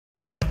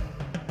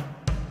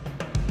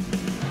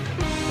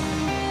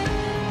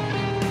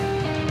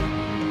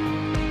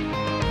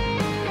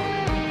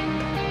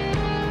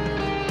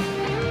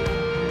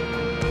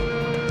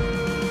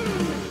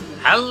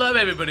Hello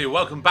everybody,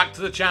 welcome back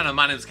to the channel.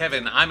 My name's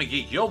Kevin, I'm a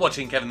geek, you're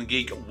watching Kevin the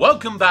Geek.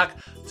 Welcome back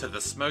to the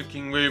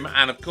smoking room,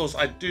 and of course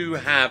I do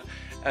have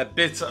a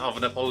bit of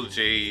an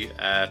apology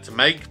to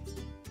make.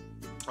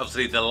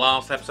 Obviously the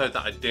last episode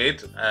that I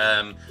did,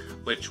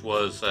 which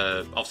was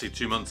obviously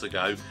 2 months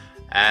ago,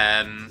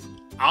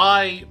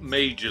 I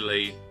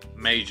majorly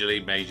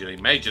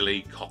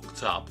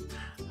cocked up.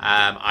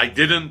 I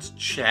didn't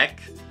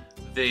check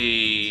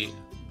the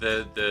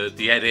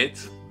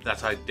edit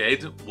that I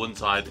did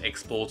once I'd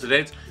exported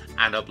it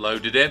and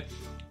uploaded it,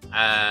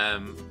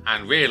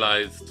 and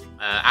realised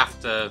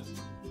after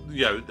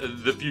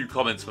the few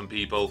comments from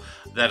people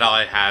that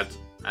I had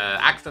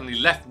accidentally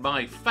left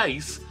my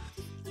face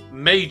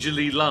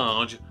majorly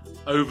large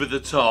over the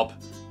top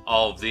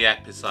of the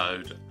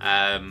episode.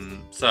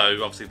 So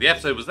obviously the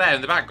episode was there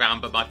in the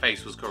background, but my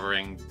face was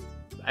covering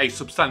a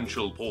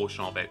substantial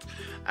portion of it.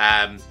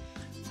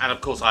 And of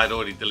course I had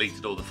already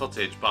deleted all the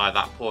footage by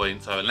that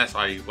point, so unless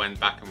I went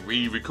back and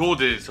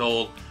re-recorded it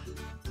all,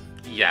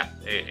 yeah,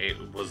 it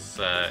was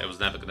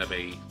never going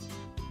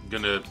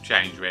to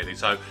change really.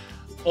 So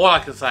all I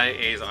can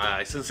say is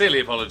I sincerely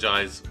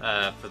apologise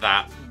for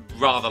that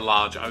rather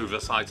large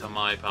oversight on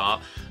my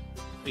part.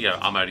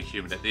 I'm only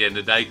human at the end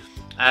of the day.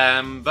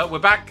 But we're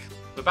back.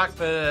 We're back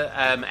for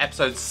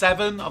episode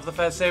 7 of the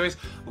first series.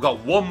 We've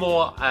got one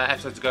more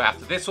episode to go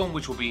after this one,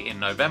 which will be in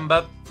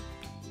November.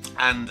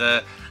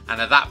 And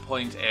at that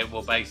point, it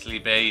will basically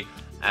be,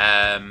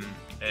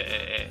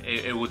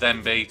 it will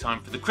then be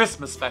time for the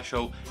Christmas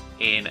special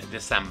in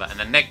December. And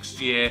then next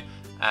year,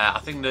 I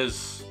think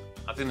there's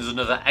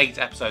another 8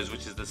 episodes,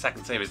 which is the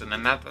second series, and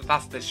then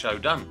that's this show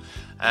done.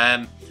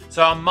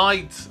 So I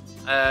might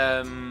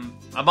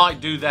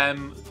do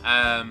them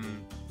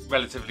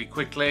relatively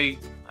quickly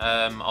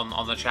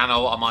on the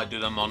channel. I might do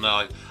them on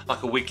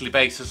like a weekly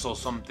basis or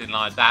something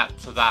like that.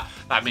 So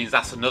that means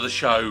that's another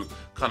show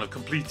kind of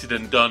completed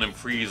and done, and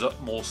frees up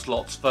more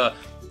slots for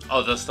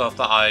other stuff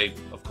that I,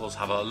 of course,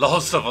 have a lot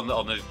of stuff on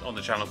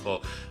the channel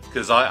for,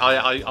 because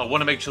I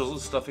want to make sure that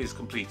stuff is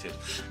completed.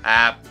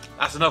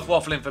 That's enough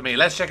waffling for me.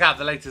 Let's check out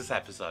the latest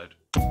episode.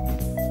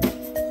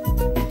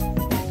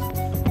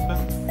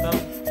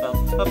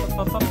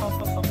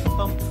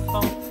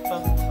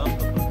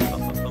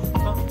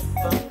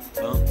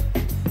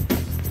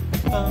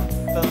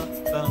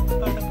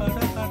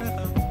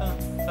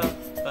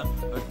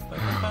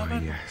 Oh,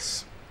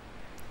 yes.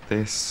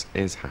 This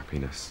is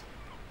happiness.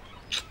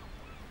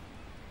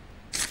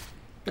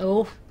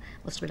 Oh,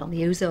 must have been on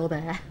the ouzo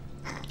there.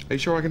 Are you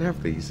sure I can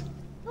have these?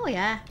 Oh,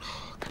 yeah.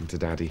 Come to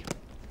Daddy.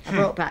 I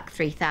brought back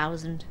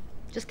 3,000.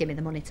 Just give me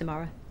the money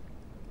tomorrow.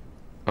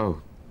 Oh,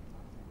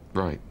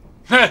 right.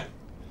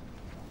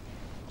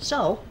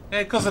 So?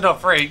 Yeah, because they're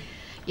not free.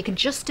 You can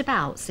just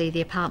about see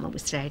the apartment we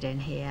stayed in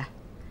here.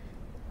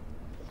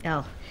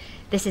 Oh,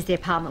 this is the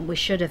apartment we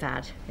should have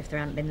had if there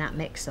hadn't been that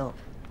mix-up.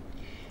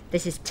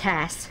 This is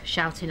Tess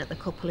shouting at the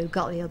couple who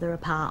got the other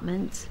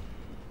apartment.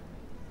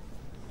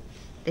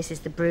 This is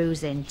the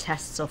bruising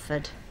Tess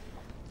suffered.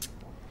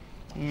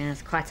 Yeah,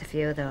 there's quite a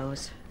few of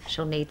those.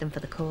 She'll need them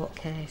for the court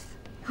case.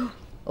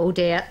 Oh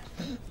dear.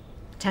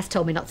 Tess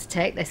told me not to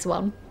take this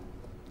one.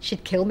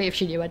 She'd kill me if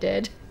she knew I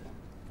did.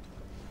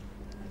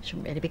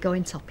 Shouldn't really be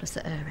going topless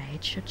at her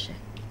age, should she?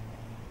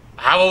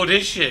 How old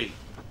is she?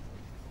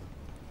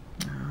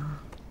 Oh.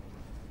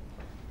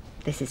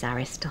 This is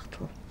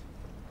Aristotle.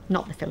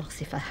 Not the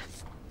philosopher.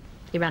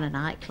 He ran a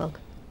nightclub.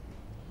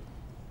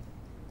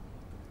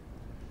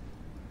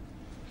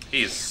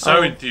 He is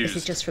so enthused.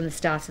 This is just from the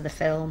start of the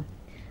film.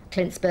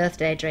 Clint's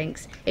birthday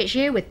drinks. It's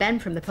you with Ben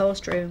from the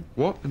post room.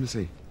 What? Let me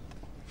see.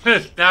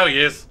 Now he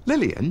is.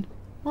 Lillian?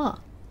 What?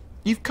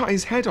 You've cut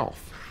his head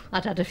off.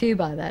 I'd had a few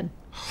by then.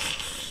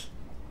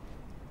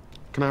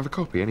 Can I have a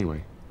copy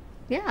anyway?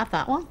 Yeah, have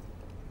that one.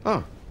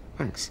 Oh,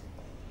 thanks.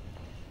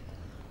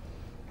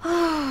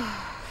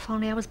 If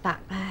only I was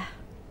back there.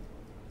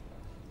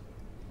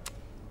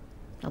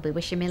 I'll be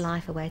wishing my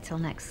life away till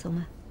next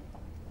summer.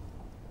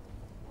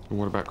 And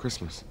what about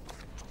Christmas?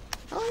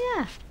 Oh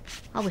yeah,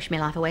 I'll wish my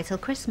life away till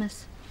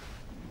Christmas.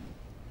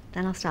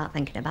 Then I'll start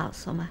thinking about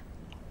summer.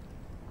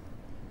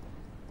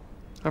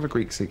 Have a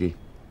Greek ciggy.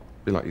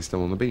 Be like you're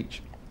still on the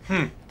beach.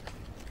 Yeah.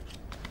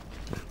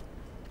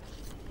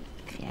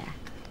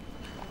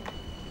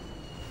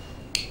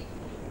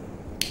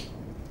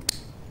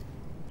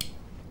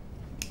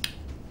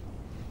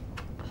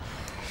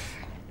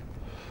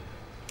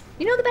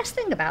 You know the best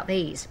thing about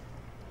these?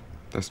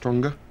 They're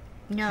stronger?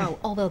 No,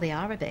 although they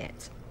are a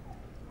bit.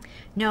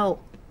 No,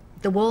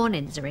 the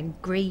warnings are in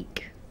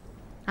Greek.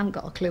 I haven't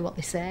got a clue what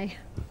they say.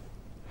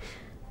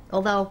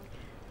 Although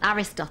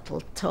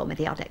Aristotle taught me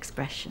the odd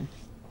expression.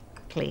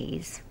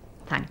 Please,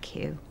 thank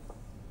you,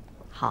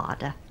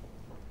 harder.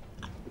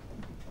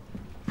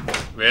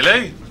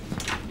 Really?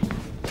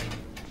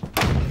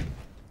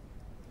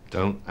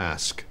 Don't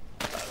ask.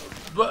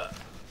 But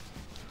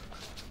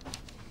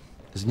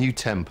There's a new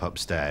temp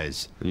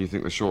upstairs. And you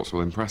think the shorts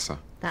will impress her?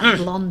 That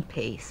blonde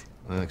piece.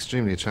 An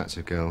extremely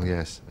attractive girl,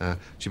 yes.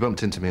 She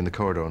bumped into me in the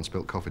corridor and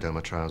spilt coffee down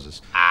my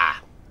trousers. ah,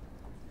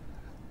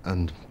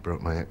 And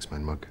broke my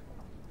X-Men mug.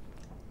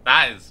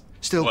 That is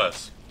Still-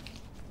 worse.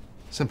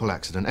 Simple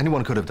accident.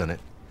 Anyone could have done it.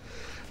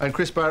 And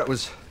Chris Barrett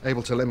was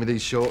able to lend me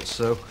these shorts,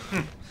 so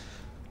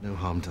no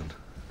harm done.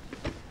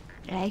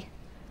 Hey,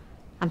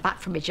 I'm back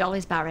from my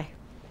jollies, Barry.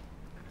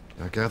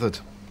 I gathered.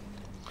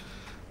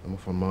 I'm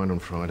off on mine on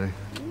Friday.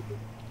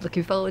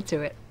 Looking forward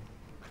to it.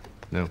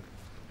 No.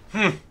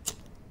 I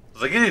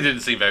was like, he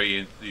didn't seem very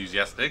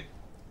enthusiastic.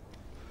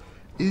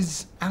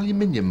 Is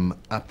aluminium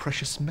a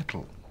precious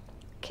metal?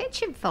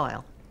 Kitchen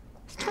foil.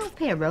 It's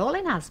 12p a roll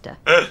in Asda.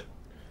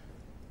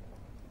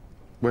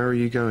 Where are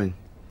you going?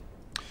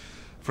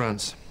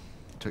 France.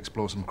 To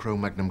explore some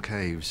Cro-Magnon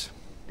caves.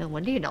 No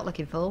wonder you're not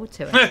looking forward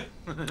to it.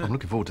 I'm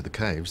looking forward to the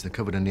caves. They're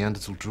covered in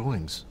Neanderthal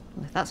drawings.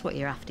 If that's what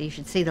you're after, you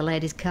should see the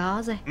ladies'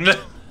 cars, eh? It's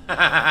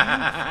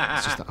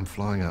just that I'm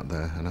flying out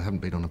there and I haven't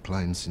been on a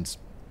plane since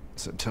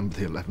September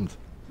the 11th.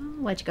 Oh,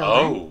 where'd you go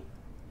then? Oh.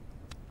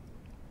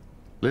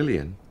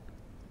 Lillian?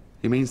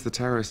 He means the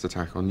terrorist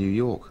attack on New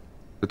York.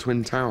 The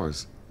Twin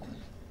Towers.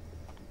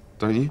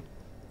 Don't you?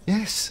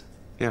 Yes.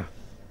 Yeah.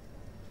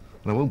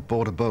 And I won't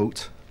board a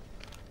boat.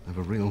 I have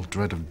a real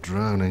dread of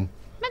drowning.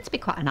 Meant to be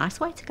quite a nice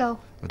way to go.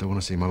 I don't want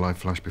to see my life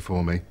flash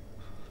before me.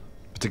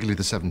 Particularly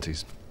the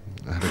 70s.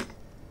 I had a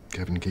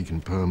Kevin the Geek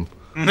and perm.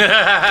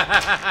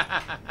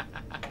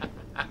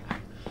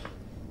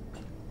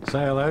 Say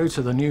hello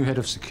to the new head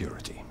of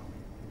security.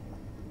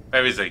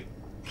 Where is he?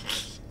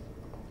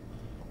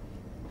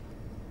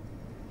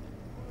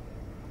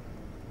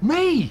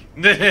 Me!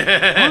 I'm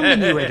the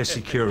new head of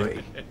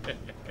security.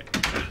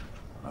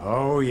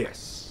 Oh,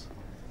 yes.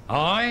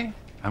 I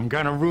am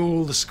going to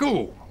rule the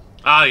school.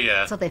 Ah,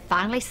 yeah. So they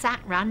finally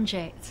sacked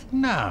Ranjit.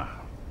 No, I'm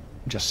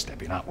just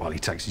stepping up while he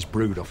takes his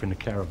brood off in the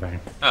caravan.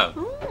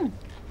 Oh.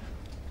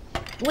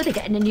 Were they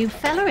getting a new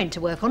fella in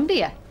to work under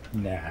you?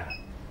 Nah,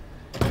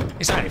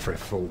 it's only for a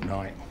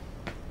fortnight.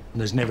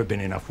 There's never been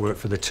enough work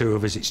for the two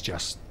of us. It's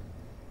just,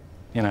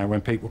 you know,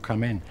 when people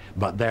come in.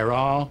 But there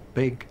are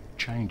big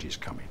changes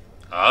coming.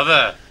 Are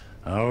there?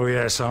 Oh,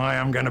 yes, I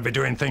am going to be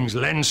doing things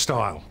Len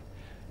style.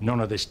 None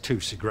of this 2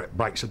 cigarette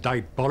breaks a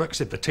day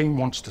bollocks. If the team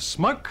wants to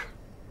smoke,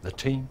 the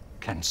team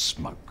can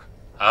smoke.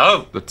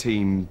 Oh. The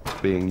team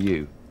being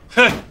you.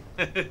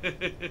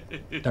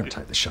 Don't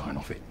take the shine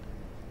off it.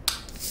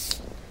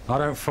 I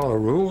don't follow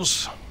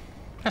rules.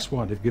 That's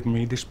why they've given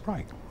me this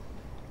break.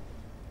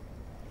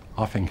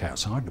 I think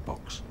outside the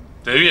box.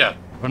 Do ya?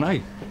 And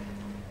hey,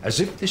 as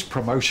if this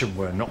promotion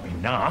were not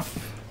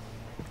enough,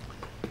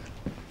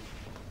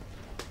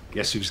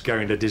 guess who's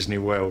going to Disney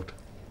World?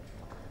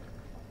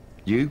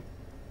 You?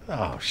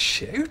 Oh,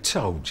 shit, who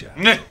told you?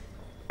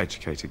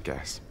 Educated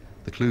guess.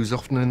 The clue's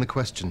often in the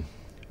question.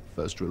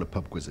 First rule of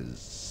pub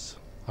quizzes.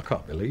 I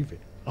can't believe it.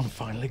 I'm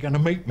finally going to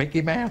meet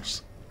Mickey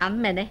Mouse.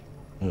 And Minnie.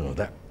 Oh,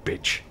 that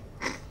bitch.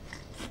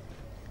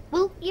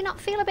 Will you not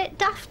feel a bit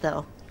daft,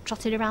 though,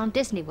 trotting around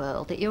Disney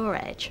World at your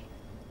age?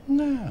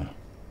 No.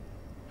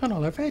 And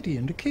I'll have Eddie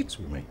and the kids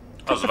with me.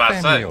 I was Just a about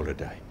to family say.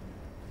 holiday.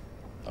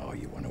 Oh,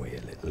 you want to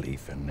hear little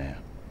Ethan now?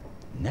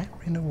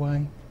 Nattering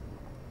away.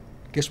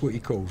 Guess what he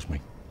calls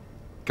me?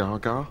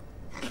 Gaga?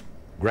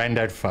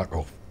 Grandad, fuck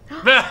off.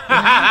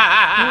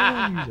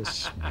 Oh, he's a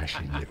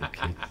smashing little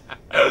kid.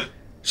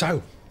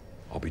 So,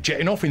 I'll be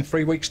jetting off in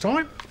 3 weeks'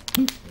 time.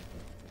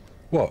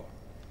 What?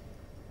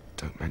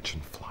 Don't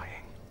mention flying.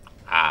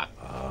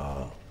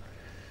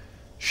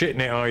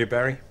 Shitting it, are you,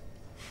 Barry?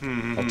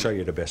 I'll tell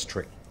you the best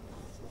trick.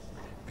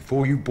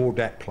 Before you board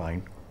that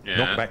plane, Yeah.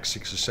 knock back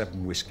 6 or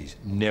 7 whiskies.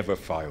 Never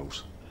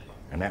fails.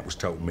 And that was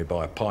told me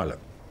by a pilot.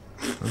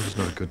 I'm just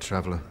not a good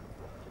traveller.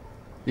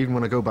 Even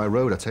when I go by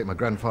road, I take my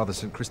grandfather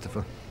St.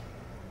 Christopher.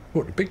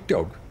 What, the big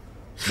dog?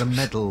 The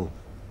medal.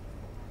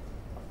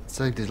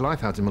 Saved his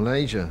life out in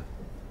Malaysia.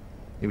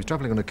 He was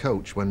travelling on a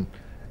coach when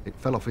it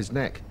fell off his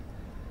neck.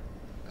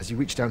 As he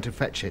reached down to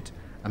fetch it,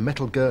 a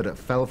metal girder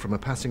fell from a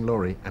passing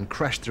lorry and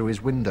crashed through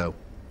his window.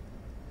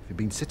 If he'd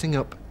been sitting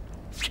up,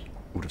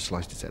 would have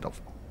sliced his head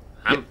off.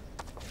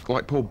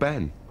 Like poor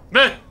Ben.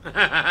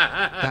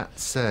 That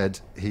said,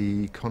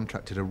 he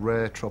contracted a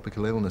rare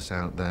tropical illness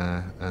out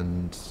there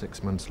and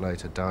 6 months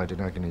later died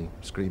in agony,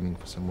 screaming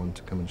for someone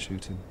to come and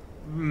shoot him.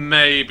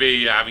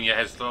 Maybe having your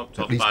head stopped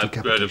off least by a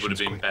bird would have decapitation's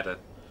been quick. better.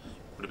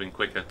 Would have been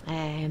quicker.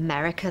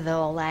 America,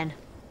 though, Len.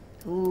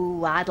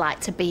 Ooh, I'd like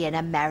to be in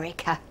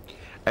America.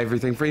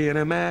 Everything free in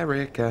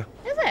America.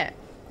 Is it?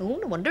 Oh,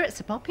 no wonder it's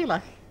so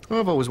popular.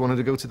 I've always wanted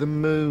to go to the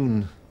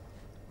moon.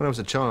 When I was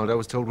a child, I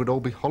was told we'd all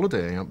be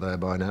holidaying up there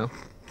by now.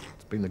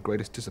 It's been the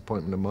greatest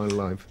disappointment of my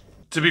life.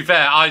 To be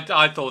fair, I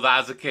thought that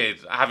as a kid,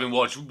 having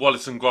watched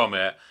Wallace and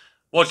Gromit.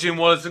 Watching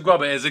Wallace and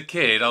Gromit as a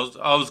kid, I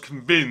was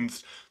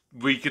convinced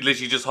we could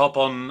literally just hop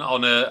on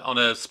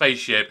a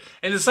spaceship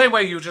in the same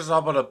way you would just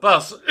hop on a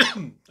bus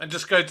and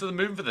just go to the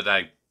moon for the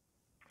day.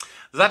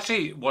 There's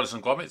actually Wallace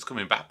and Gromit's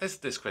coming back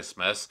this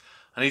Christmas.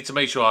 I need to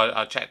make sure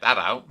I check that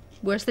out.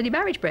 Worse than your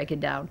marriage breaking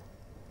down.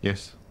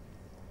 Yes.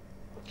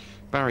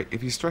 Barry,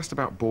 if you're stressed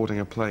about boarding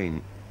a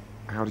plane,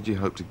 how did you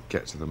hope to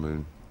get to the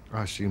moon?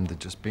 I assumed there'd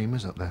just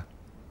beamers up there.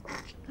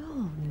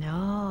 Oh,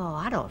 no,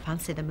 I don't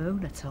fancy the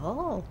moon at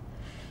all.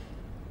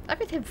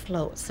 Everything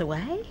floats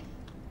away.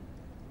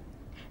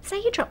 Say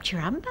you dropped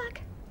your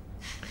handbag.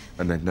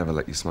 And they'd never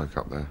let you smoke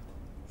up there.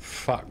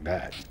 Fuck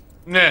that.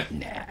 Nah.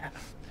 Nah.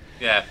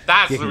 Yeah,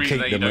 that's You the can reason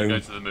keep that you the don't go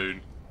moon. to the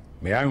moon.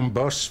 My own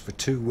boss for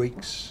 2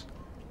 weeks,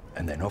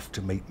 and then off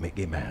to meet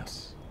Mickey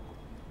Mouse.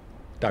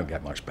 Don't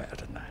get much better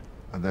than that.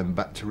 And then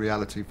back to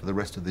reality for the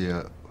rest of the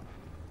year.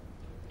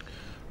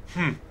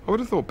 I would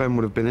have thought Ben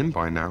would have been in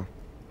by now.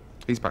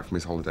 He's back from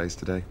his holidays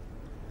today.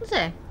 Was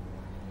he?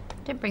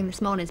 Didn't bring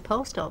this morning's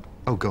post up.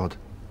 Oh, God.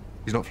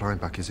 He's not flying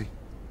back, is he?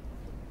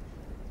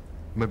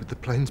 Maybe the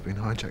plane's been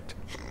hijacked.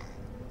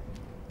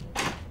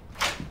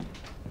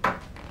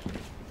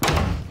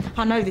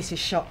 I know this is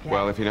shop, yeah.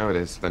 Well, if you know it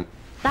is, then...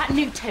 That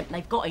new temp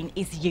they've got in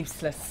is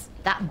useless.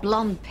 That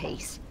blonde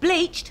piece.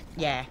 Bleached?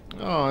 Yeah.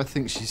 Oh, I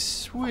think she's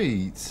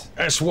sweet.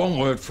 That's one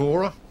word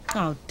for her.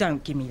 Oh,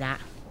 don't give me that.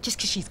 Just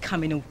 'cause she's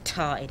coming all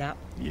tarted up.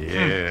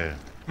 Yeah.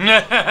 You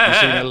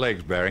seen her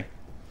legs, Barry?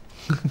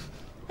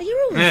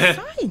 You're all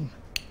the same.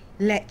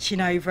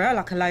 Leching over her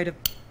like a load of...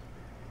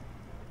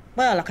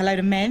 Well, like a load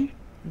of men.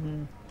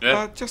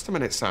 Yeah. Just a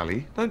minute,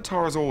 Sally. Don't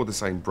tar us all with the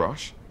same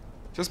brush.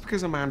 Just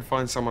because a man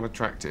finds someone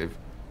attractive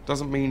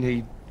doesn't mean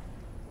he,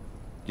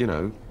 you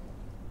know,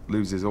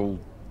 loses all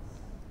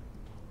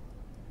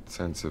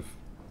sense of...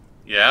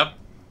 Yeah.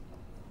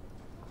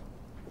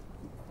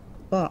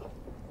 What?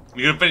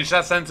 You gonna finish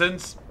that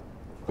sentence?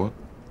 What?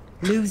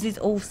 Loses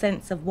all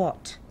sense of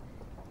what?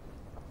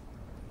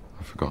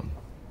 I've forgotten.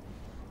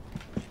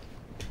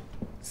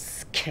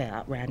 Skirt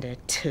up round her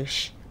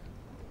tush.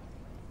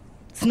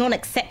 It's not an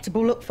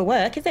acceptable look for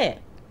work, is it?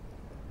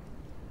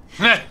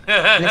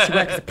 Unless you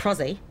work as a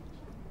prosy.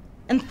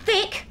 And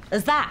thick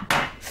as that.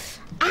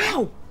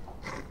 Ow!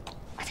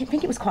 I didn't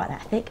think it was quite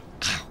that thick.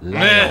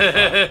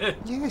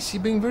 Yes,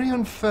 you're being very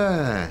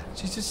unfair.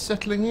 She's just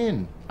settling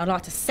in. I'd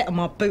like to settle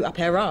my boot up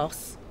her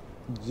arse.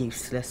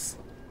 Useless.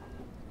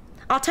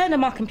 I turned on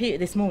my computer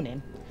this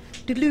morning.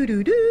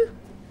 Doo-doo-doo-doo.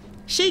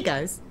 She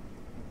goes,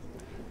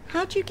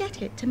 "How'd you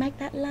get it to make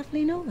that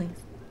lovely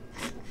noise?"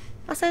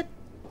 I said,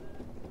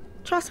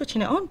 "Try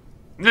switching it on."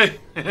 She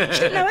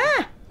didn't know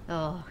how.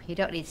 Oh, you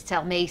don't need to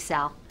tell me,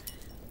 Sal.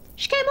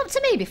 She came up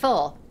to me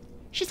before.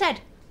 She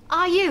said,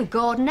 "Are you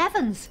Gordon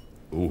Evans?"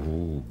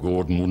 Ooh,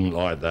 Gordon wouldn't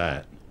like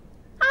that.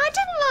 I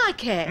didn't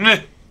like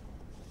it.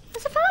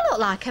 As if I look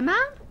like a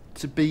man.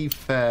 To be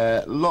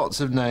fair,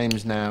 lots of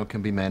names now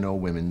can be men or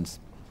women's.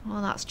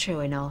 Well, that's true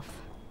enough.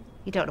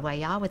 You don't know where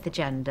you are with the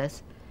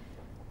genders.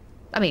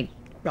 I mean,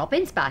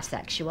 Robin's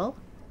bisexual.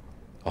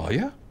 Are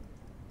you?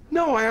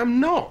 No, I am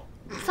not.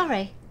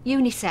 Sorry,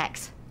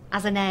 unisex,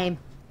 as a name.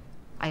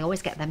 I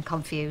always get them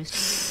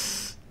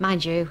confused.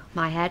 Mind you,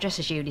 my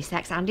hairdresser's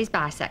unisex and he's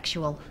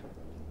bisexual.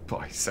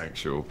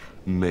 Bisexual.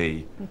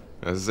 Me.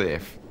 As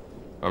if.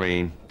 I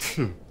mean...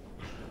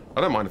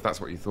 I don't mind if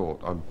that's what you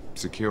thought. I'm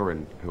secure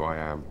in who I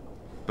am.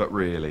 But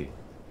really,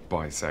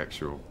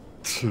 bisexual.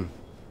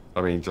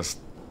 I mean, just...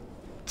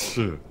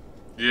 Yeah.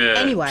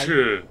 Anyway,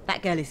 True.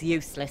 that girl is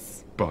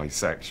useless.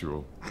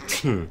 bisexual.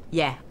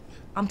 Yeah.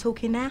 I'm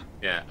talking now?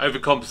 Yeah.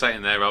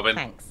 Overcompensating there, Robin.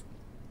 Thanks.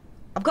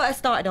 I've got her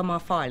started on my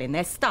filing.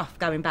 There's stuff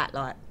going back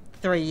like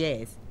 3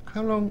 years.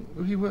 How long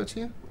have you worked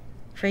here?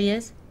 3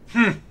 years?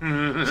 She's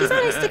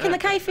only sticking the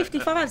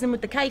K55s in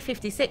with the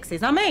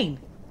K56s. I mean,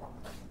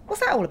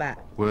 what's that all about?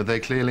 Were they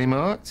clearly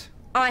marked?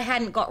 I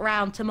hadn't got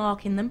round to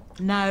marking them.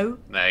 No.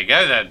 There you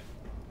go then.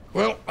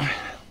 Well,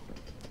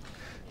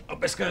 I'll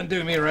best go and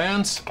do me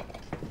rounds.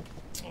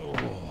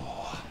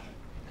 Oh.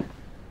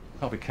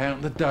 I'll be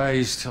counting the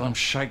days till I'm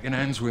shaking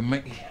hands with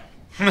Mickey.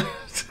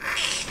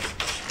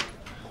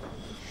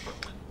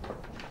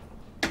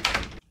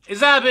 Is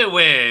that a bit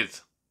weird?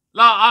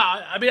 Like,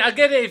 I mean, I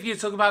get it if you're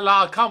talking about,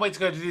 like, I can't wait to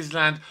go to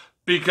Disneyland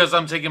because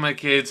I'm taking my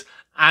kids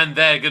and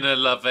they're going to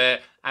love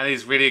it and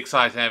it's really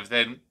exciting and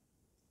everything.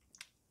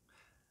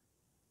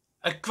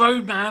 A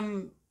grown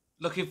man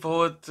looking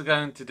forward to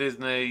going to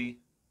Disney.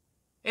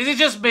 Is it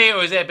just me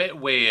or is it a bit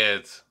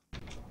weird?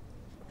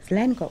 Has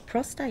Len got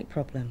prostate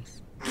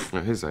problems?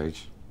 At his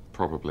age,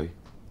 probably.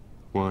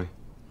 Why?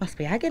 Must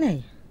be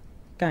agony.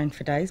 Going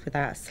for days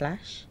without a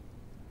slash.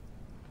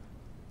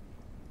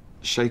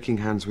 Shaking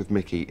hands with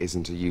Mickey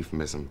isn't a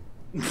euphemism.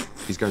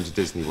 He's going to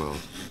Disney World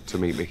to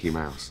meet Mickey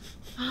Mouse.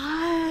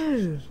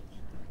 Oh.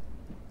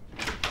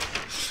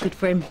 Good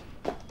for him.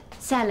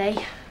 Sally,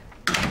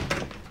 do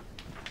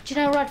you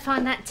know where I'd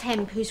find that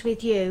temp who's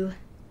with you?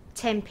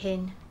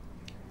 Temping.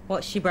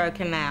 What's she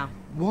broken now?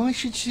 Why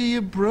should she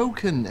have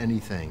broken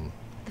anything?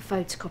 The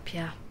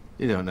photocopier.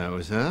 You don't know it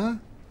was her.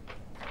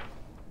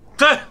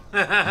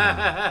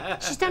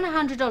 She's done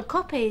 100 odd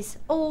copies,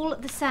 all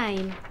the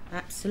same.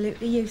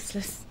 Absolutely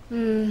useless.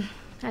 And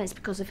it's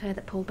because of her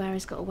that Paul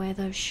Barry's got to wear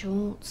those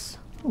shorts.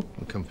 Oh,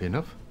 comfy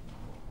enough.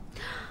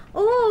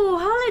 Oh,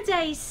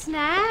 holiday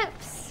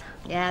snaps.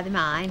 Yeah, they're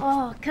mine.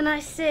 Oh, can I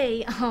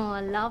see? Oh,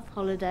 I love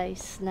holiday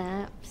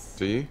snaps.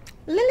 Do you?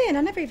 Lillian,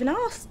 I never even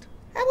asked.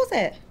 How was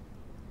it?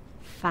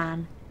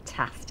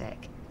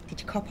 Fantastic. Did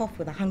you cop off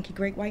with a hunky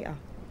Greek waiter?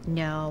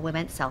 No, we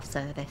went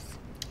self-service.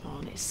 Oh,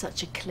 and it's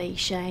such a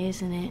cliche,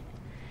 isn't it?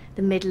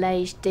 The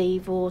middle-aged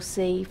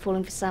divorcee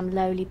falling for some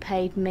lowly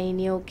paid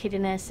menial,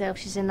 kidding herself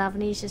she's in love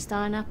and he's just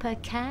eyeing up her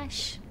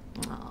cash.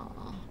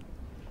 Aww.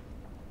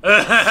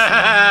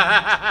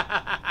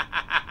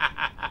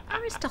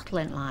 Aristotle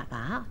ain't like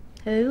that.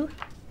 Who?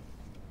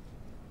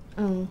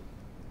 Oh.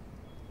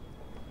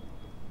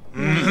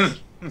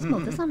 His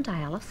mother's on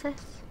dialysis.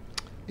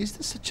 Is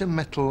there such a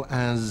metal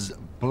as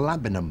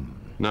blabinum?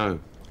 No.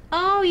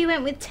 Oh, you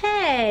went with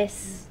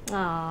Tess.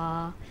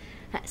 Ah,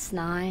 that's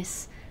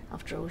nice.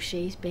 After all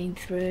she's been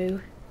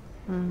through.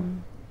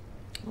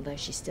 Although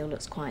she still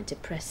looks quite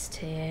depressed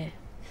here.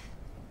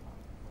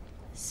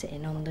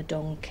 Sitting on the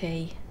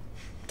donkey.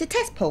 Did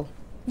Tess pull?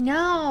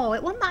 No,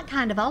 it wasn't that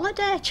kind of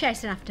holiday,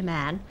 chasing after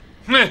men.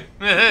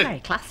 Very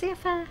classy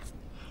affair.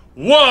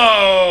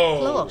 Whoa!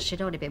 Plus,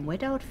 she'd only been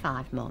widowed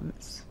 5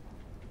 months.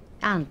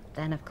 And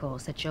then, of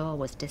course, her jaw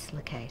was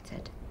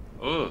dislocated.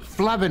 Oof.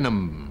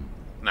 Flabinum.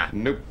 Nah.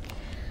 Nope.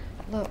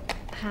 Look,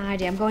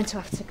 Heidi, I'm going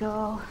to have to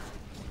go.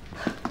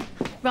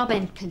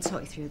 Robin can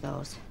talk you through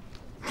those.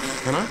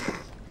 Can I?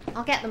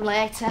 I'll get them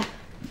later.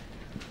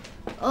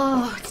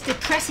 Oh, it's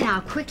depressing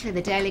how quickly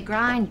the daily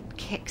grind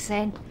kicks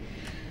in.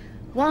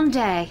 One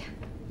day,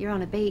 you're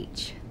on a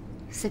beach,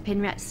 sipping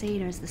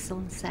Retsina as the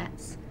sun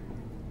sets.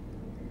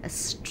 A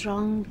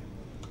strong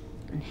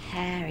and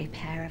hairy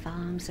pair of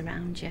arms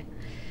around you.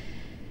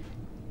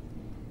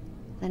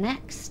 The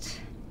next,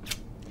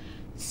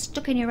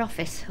 stuck in your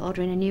office,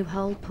 ordering a new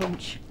hole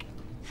punch.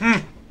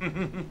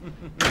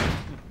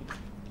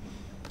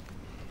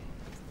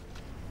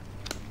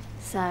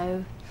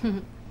 So,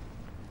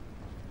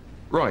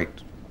 Right.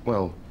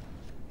 Well,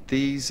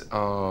 these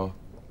are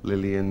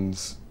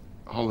Lillian's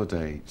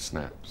holiday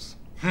snaps.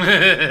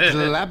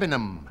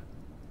 Blabinum.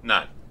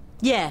 No.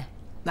 Yeah.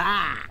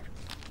 Ah.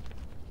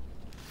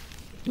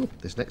 Ooh,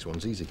 this next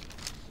one's easy.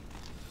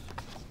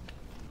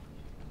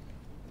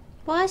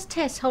 why is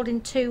Tess holding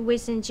 2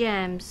 whizzing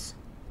jams?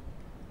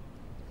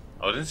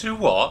 I didn't see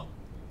what?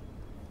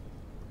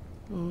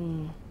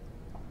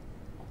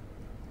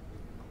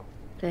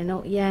 They're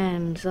not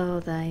yams, are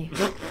they?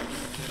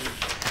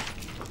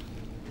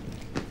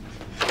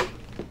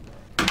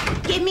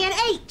 Give me an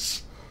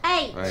H.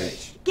 H.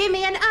 H. Give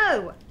me an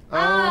O.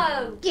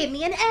 O. Give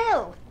me an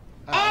L.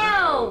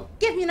 L.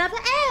 Give me another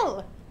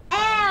L.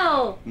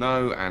 L.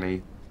 No,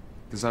 Annie.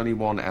 There's only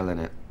one L in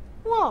it.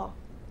 What?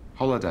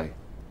 Holiday.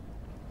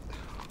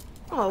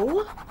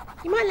 Oh,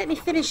 you might let me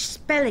finish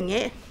spelling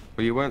it.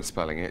 Well, you weren't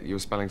spelling it. You were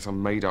spelling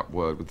some made-up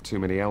word with too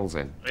many L's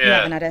in. You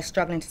haven't Yeah. had her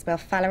struggling to spell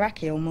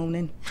Falaraki all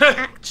morning.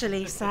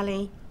 Actually,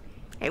 Sally,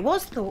 it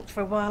was thought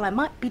for a while I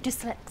might be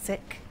dyslexic.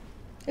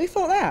 Who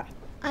thought that?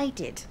 I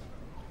did.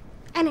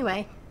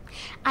 Anyway,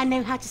 I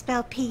know how to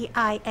spell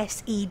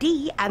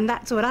P-I-S-E-D, and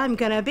that's what I'm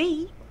gonna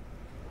be.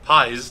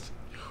 Pised.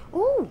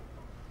 Ooh,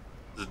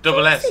 There's a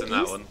double S in that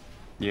figures. one.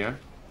 Yeah?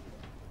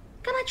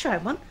 can I try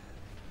one?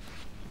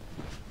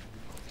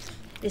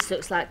 This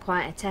looks like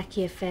quite a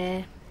tacky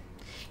affair.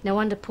 No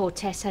wonder poor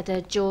Tess had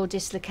her jaw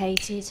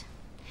dislocated.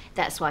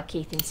 That's why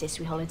Keith insists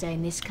we holiday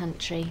in this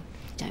country.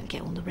 Don't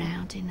get all the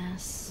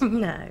rowdiness.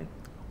 No,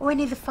 or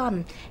any of the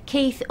fun.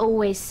 Keith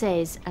always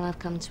says, and I've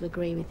come to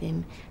agree with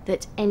him,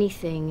 that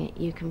anything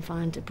you can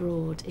find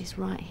abroad is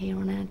right here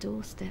on our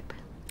doorstep.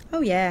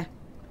 Oh, yeah,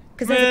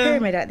 because there's a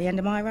pyramid at the end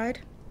of my road,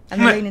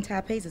 and the Leaning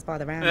Tower Pisa's by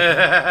the round.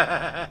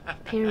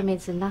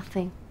 Pyramids are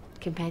nothing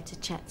compared to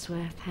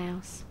Chatsworth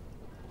House.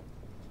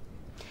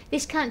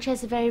 This country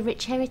has a very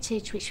rich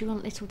heritage which we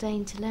want little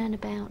Dane to learn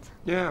about.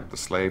 Yeah, the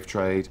slave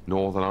trade,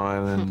 Northern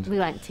Ireland. We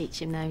won't teach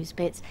him those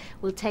bits.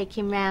 We'll take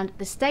him round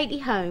the stately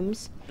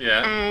homes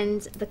Yeah.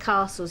 and the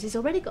castles. He's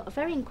already got a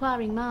very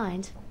inquiring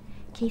mind.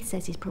 Keith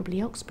says he's probably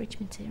Oxbridge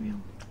material.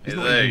 He's Is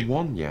not he? even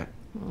one yet.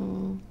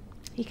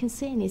 You can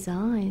see in his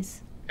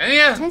eyes.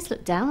 Yeah. Tess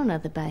look down on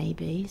other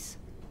babies.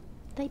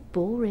 They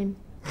bore him.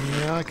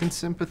 Yeah, I can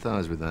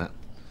sympathise with that.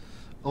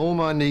 All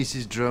my niece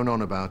is drone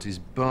on about is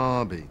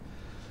Barbie.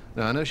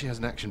 Now, I know she has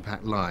an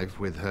action-packed life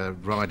with her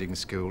riding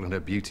school and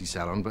her beauty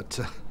salon, but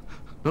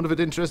none of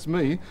it interests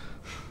me.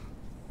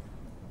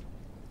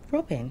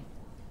 Robin,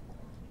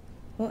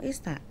 what is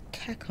that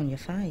cack on your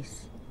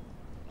face?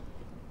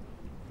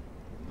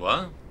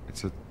 What?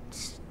 It's a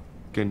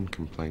skin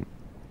complaint.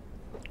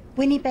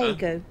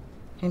 Winnebago.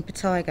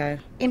 Impetigo.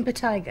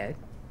 Impetigo.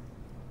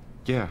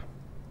 Yeah.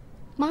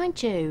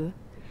 Mind you,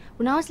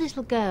 when I was a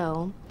little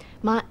girl,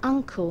 my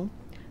uncle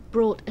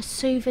brought a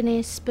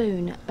souvenir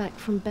spoon back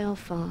from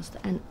Belfast,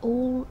 and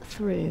all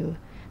through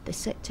the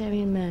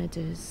sectarian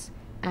murders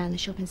and the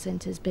shopping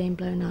centres being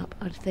blown up,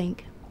 I'd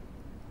think,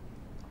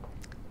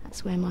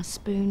 that's where my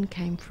spoon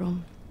came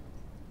from.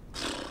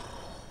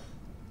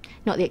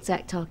 Not the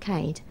exact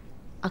arcade,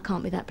 I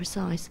can't be that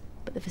precise,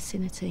 but the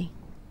vicinity.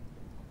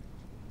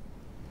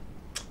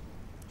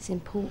 It's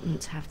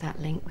important to have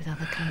that link with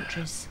other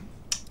countries.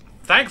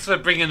 Thanks for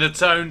bringing the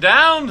tone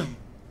down.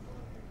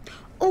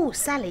 Oh,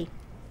 Sally,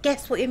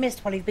 guess what you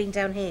missed while you've been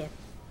down here?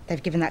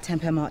 They've given that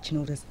tempo marching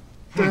orders.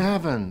 They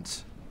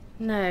haven't.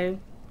 No,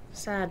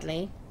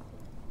 sadly.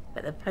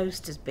 But the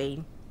post has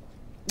been.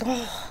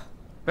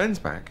 Ben's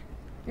back.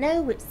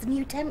 No, it's the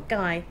new temp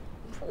guy.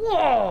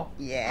 Whoa!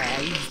 Yeah,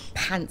 he's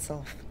pants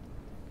off.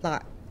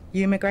 Like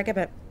Hugh McGregor,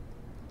 but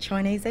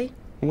Chinesey.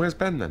 Where's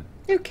Ben then?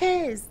 Who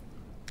cares?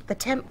 The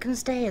temp can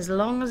stay as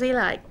long as he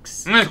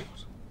likes.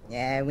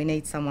 Yeah, we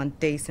need someone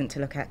decent to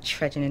look at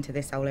trudging into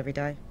this hole every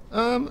day.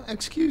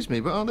 Excuse me,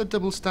 but are there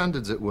double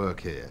standards at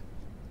work here?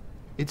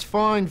 It's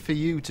fine for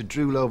you to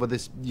drool over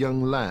this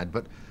young lad,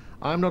 but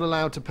I'm not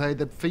allowed to pay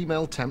the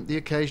female temp the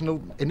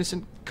occasional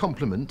innocent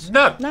compliment.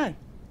 No. No,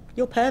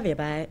 you're pervy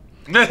about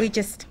No. it. We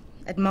just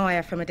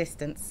admire from a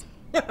distance.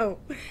 No,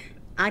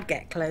 I'd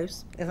get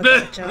close if I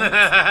got a chance.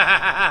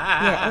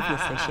 Yeah,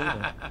 obviously she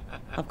would.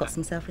 I've got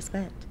some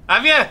self-respect.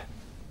 Have you?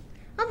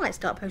 I might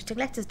start posting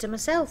letters to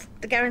myself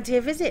to guarantee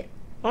a visit.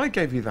 I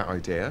gave you that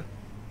idea.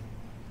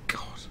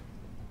 God.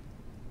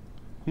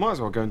 Might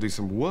as well go and do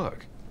some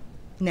work.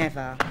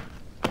 Never.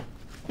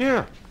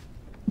 Yeah.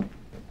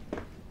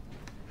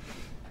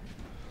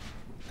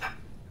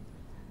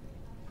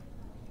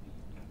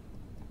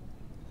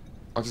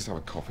 I'll just have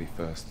a coffee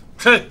first.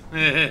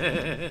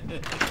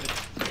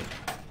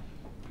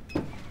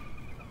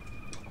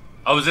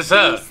 Oh, is this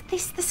her? Is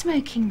this the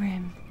smoking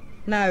room?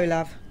 No,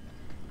 love.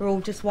 We're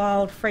all just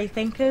wild free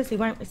thinkers who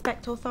won't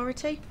respect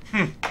authority.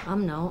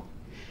 I'm not.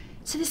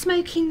 So the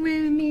smoking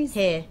room is...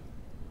 Here.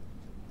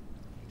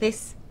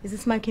 This is the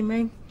smoking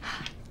room.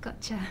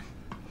 Gotcha.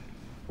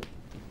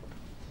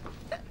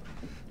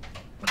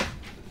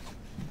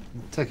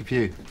 Take a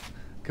pew.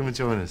 Come and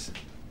join us.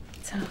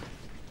 So,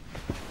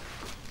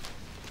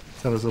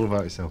 Tell us all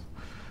about yourself.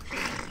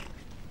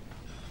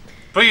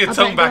 Put your I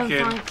tongue better back go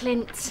and in. find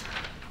Clint.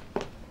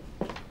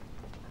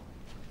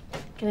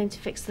 Get him to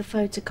fix the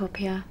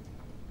photocopier.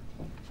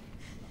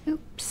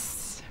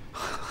 oops.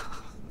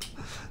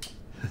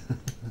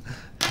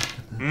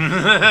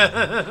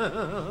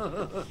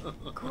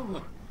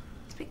 Cool.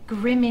 It's a bit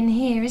grim in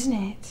here, isn't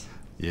it?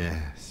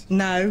 Yes.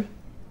 No.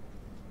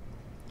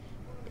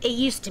 It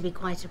used to be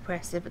quite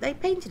oppressive, but they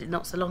painted it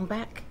not so long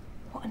back.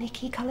 What an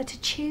icky colour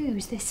to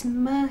choose, this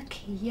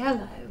murky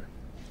yellow.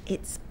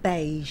 It's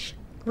beige.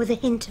 With a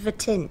hint of a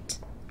tint.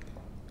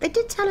 They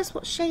did tell us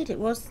what shade it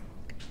was.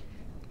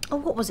 Oh,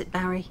 what was it,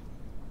 Barry?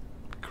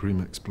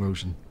 Cream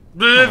explosion.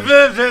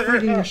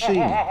 Freaking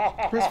machine.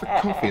 Press for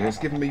coffee and it's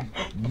giving me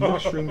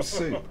mushroom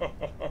soup.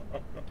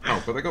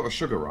 Oh, but they got the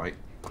sugar right.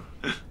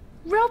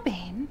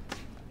 Robin?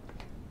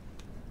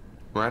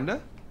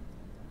 Miranda?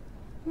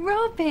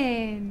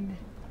 Robin!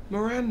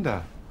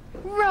 Miranda.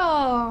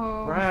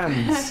 Rob!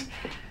 Rand.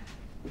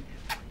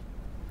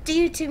 Do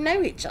you two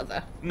know each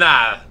other?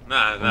 Nah, of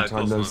Long time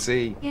course no not.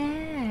 see.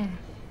 Yeah.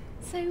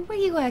 So where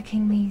are you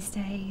working these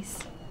days?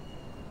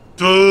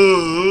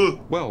 Duh.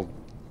 Well,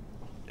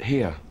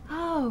 here.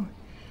 Oh,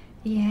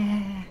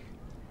 yeah.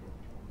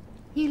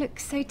 You look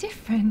so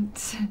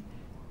different.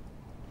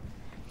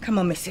 Come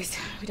on, missus.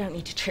 We don't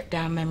need to trip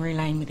down memory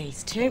lane with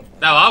these two.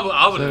 No,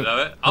 I wouldn't know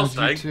it. I'll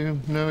how do stay. you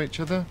two know each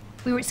other?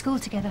 We were at school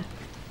together.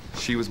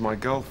 She was my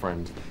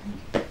girlfriend.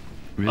 Oh,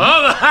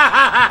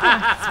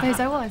 I suppose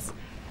I was.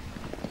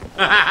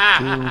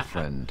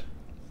 Girlfriend.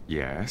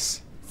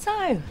 Yes.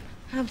 So,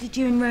 how did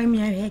you and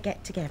Romeo here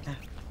get together?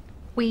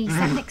 We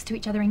sat next to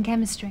each other in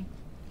chemistry.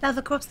 Love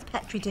across the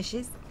petri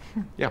dishes.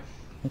 Yeah.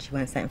 And she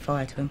weren't setting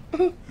fire to them.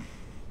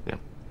 Yeah.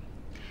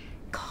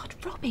 God,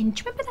 Robin,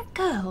 do you remember that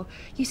girl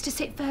used to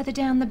sit further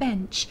down the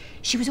bench?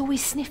 She was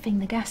always sniffing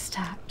the gas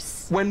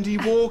taps. Wendy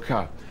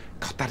Walker.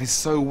 God, that is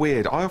so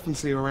weird. I often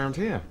see her around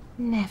here.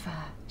 Never.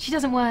 She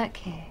doesn't work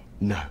here.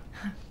 No.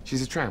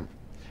 She's a tramp.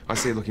 I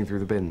see her looking through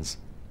the bins.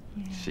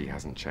 She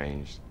hasn't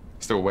changed.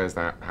 Still wears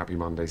that Happy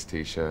Mondays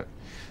t-shirt.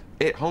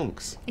 It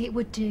honks. It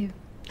would do.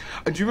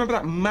 And do you remember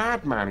that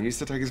madman who used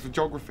to take us for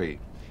geography?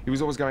 He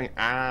was always going,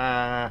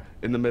 ah,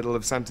 in the middle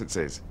of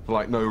sentences, for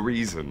like no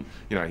reason.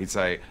 You know, he'd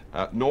say,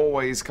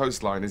 Norway's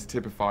coastline is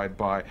typified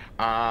by,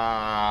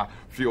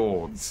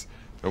 fjords.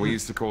 And we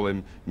used to call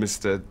him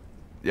Mr.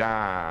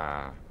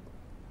 Yeah.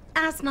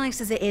 As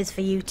nice as it is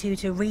for you two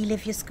to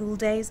relive your school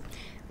days,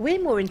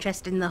 we're more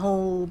interested in the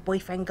whole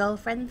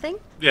boyfriend-girlfriend thing.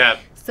 yeah.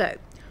 So,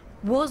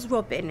 was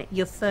Robin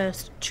your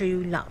first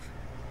true love?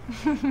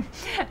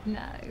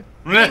 No.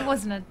 It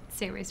wasn't a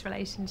serious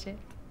relationship.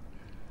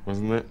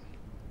 Wasn't it?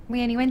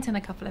 We only went on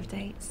a couple of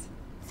dates.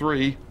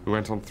 3. We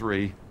went on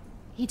 3.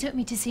 He took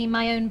me to see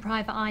My Own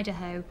Private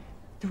Idaho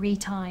 3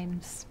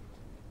 times.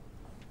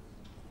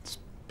 It's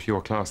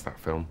pure class, that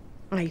film.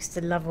 I used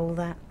to love all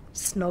that.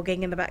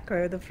 Snogging in the back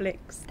row of the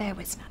flicks. There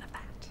was none of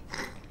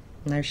that.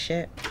 No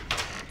shit.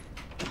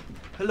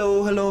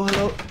 Hello, hello,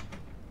 hello.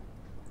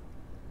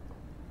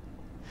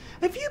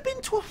 Have you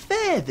been to a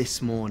fair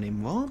this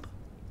morning, Rob?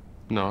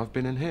 No, I've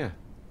been in here.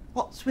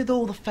 What's with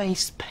all the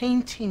face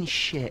painting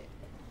shit?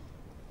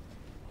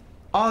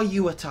 Are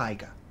you a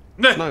tiger?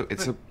 No,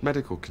 it's a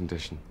medical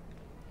condition.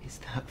 Is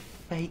that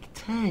fake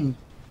tan?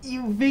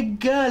 You big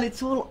girl,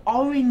 it's all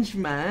orange,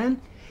 man.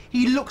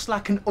 He looks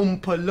like an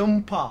Oompa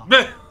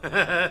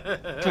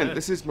Loompa. Clint,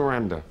 this is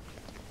Miranda.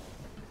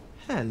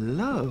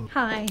 Hello.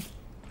 Hi.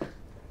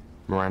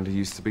 Miranda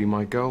used to be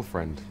my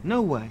girlfriend.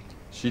 No way.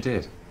 She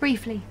did.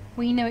 Briefly,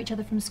 we know each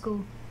other from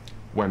school.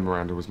 When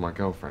Miranda was my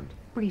girlfriend.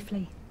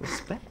 Briefly.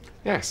 Respect?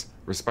 Yes,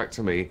 respect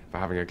to me for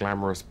having a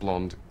glamorous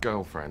blonde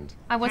girlfriend.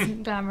 I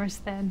wasn't glamorous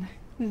then.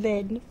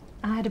 Then.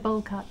 I had a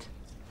bowl cut.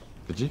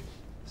 Did you?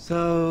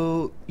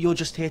 So, you're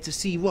just here to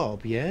see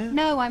Rob, yeah?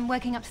 No, I'm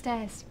working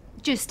upstairs.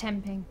 Just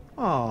temping.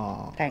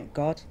 Aw. Thank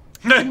God.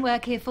 Couldn't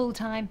work here full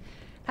time.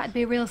 That'd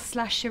be a real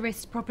slash your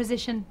wrist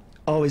proposition.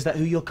 Oh, is that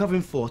who you're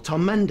covering for?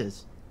 Tom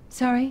Mendes?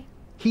 Sorry?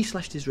 He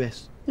slashed his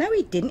wrist. No,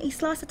 he didn't. He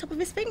sliced the top of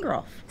his finger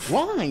off.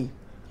 Why? Never He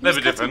was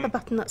cutting different. up a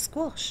button nut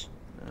squash.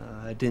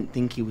 I didn't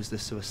think he was the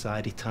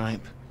suicide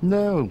type.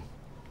 No.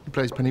 He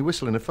plays penny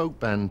whistle in a folk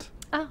band.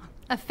 Ah,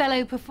 a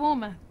fellow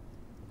performer.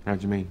 How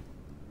do you mean?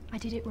 I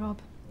did it, Rob.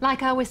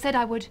 Like I always said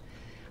I would.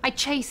 I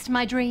chased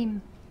my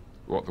dream.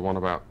 What, the one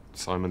about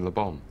Simon Le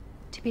Bon?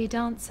 To be a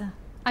dancer.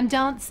 I'm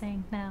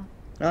dancing now.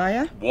 Oh,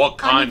 yeah? What I'm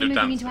kind even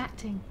of moving dance? into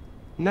acting.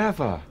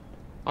 Never.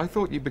 I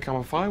thought you'd become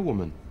a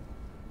firewoman.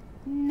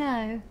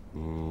 No.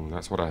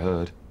 That's what I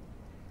heard.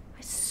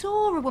 I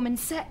saw a woman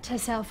set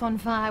herself on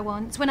fire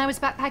once when I was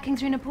backpacking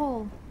through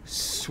Nepal.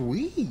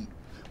 Sweet.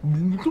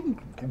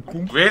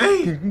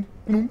 Really?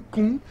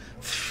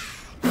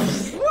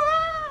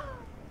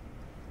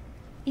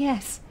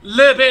 Yes.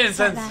 Little bit like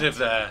that. insensitive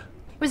there.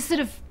 It was a sort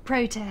of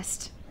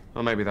protest.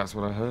 Or maybe that's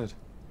what I heard.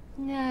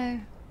 No.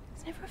 I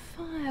was never a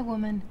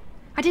firewoman.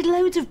 I did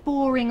loads of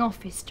boring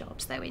office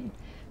jobs, though, in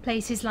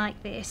places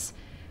like this.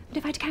 But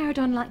if I'd carried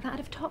on like that, I'd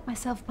have topped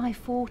myself by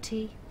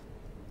 40.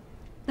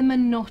 The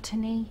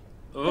monotony.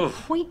 The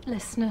Oof.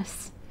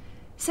 pointlessness.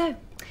 So,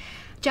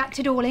 jacked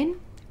it all in,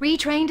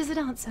 retrained as a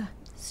dancer.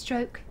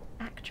 Stroke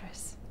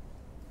actress.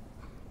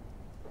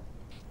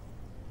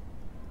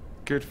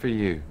 Good for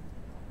you.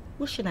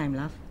 What's your name,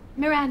 love?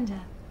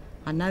 Miranda.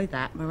 I know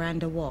that.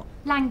 Miranda what?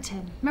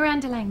 Langton.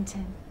 Miranda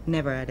Langton.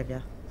 Never heard of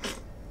you.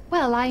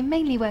 Well, I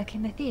mainly work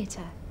in the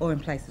theatre. Or in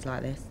places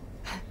like this.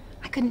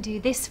 I couldn't do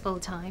this full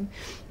time.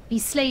 Be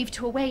slave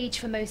to a wage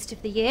for most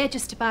of the year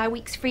just to buy a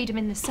week's freedom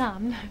in the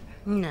sun.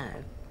 No.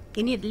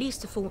 You need at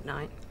least a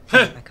fortnight.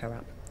 Back her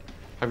up.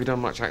 Have you done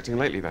much acting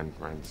lately then,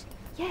 Rance?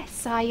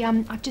 Yes,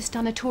 I've just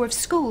done a tour of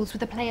schools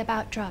with a play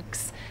about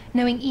drugs.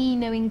 Knowing E,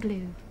 knowing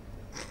glue.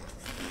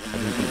 I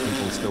didn't think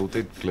people still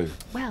did glue.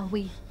 Well,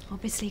 we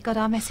obviously got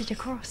our message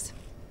across.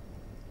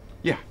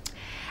 Yeah.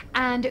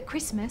 And at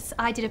Christmas,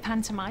 I did a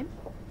pantomime.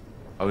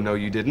 Oh, no,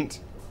 you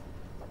didn't?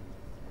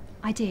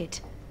 I did.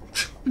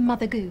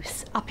 Mother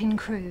Goose, up in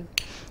Crewe.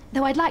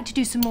 Though I'd like to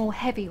do some more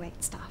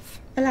heavyweight stuff.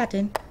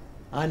 Aladdin.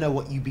 I know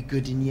what you'd be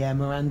good in, yeah,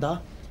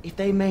 Miranda. If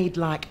they made,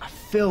 like, a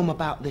film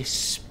about this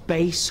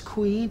space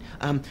queen,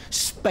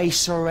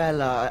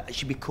 Spacerella,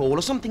 she'd be called,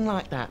 or something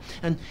like that.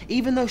 And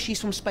even though she's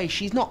from space,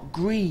 she's not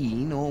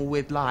green or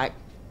with, like,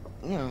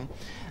 you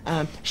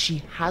know,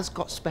 she has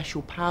got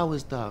special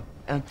powers, though.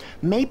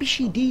 Maybe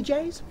she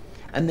DJs,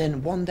 and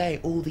then one day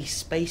all these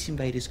space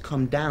invaders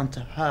come down to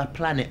her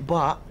planet,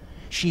 but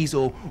she's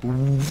all...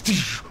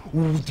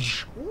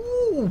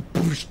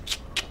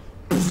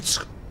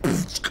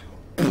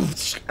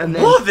 And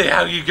then What the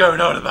hell are you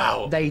going on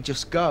about? they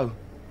just go.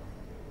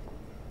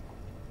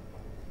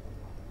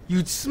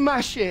 You'd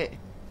smash it.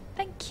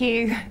 Thank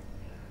you.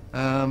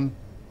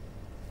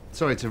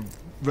 Sorry to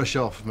rush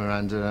off,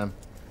 Miranda.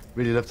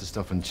 Really love to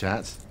stop and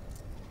chat.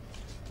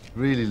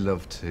 Really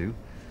love to.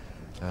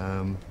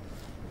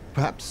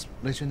 Perhaps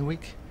later in the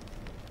week.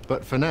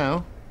 But for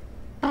now...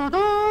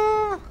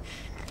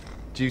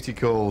 Duty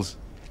calls.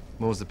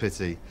 More's the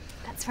pity.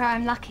 That's where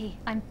I'm lucky.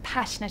 I'm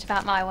passionate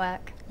about my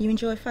work. You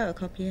enjoy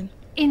photocopying?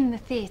 In the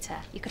theatre,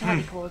 you could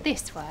hardly call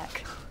this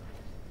work.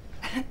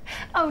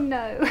 Oh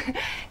no,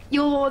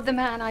 you're the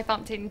man I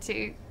bumped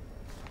into.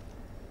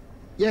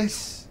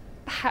 Yes.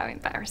 How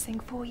embarrassing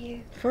for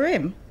you. For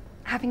him?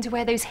 Having to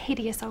wear those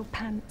hideous old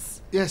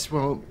pants. Yes,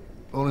 well,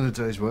 all in a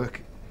day's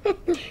work.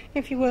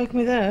 If you work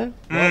with her.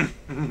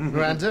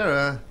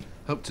 Miranda,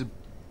 hope to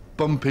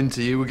bump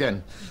into you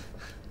again.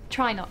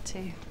 Try not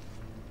to.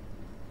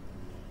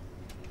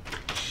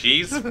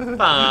 She's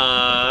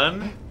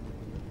fun.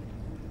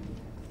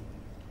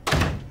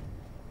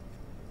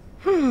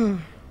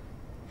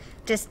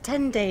 Just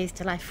 10 days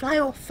till I fly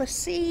off for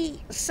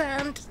sea,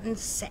 sand, and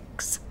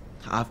sex.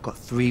 I've got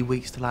 3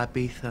 weeks till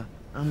Ibiza.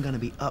 I'm gonna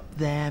be up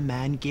there,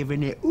 man,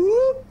 giving it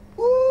ooh,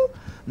 ooh.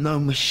 No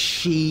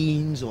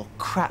machines or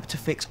crap to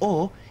fix,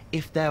 or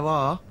if there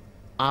are,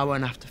 I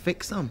won't have to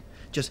fix them.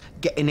 Just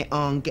getting it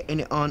on,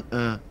 getting it on,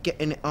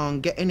 getting it on,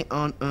 getting it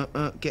on,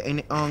 getting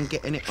it on,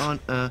 getting it on,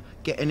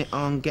 getting it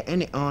on,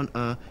 getting it on, getting it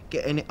on,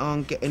 getting it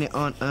on, getting it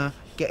on,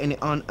 getting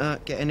it on,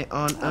 getting it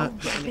on,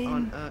 getting it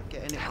on.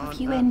 How have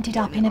you ended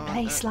up in a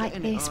place like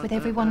this with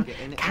everyone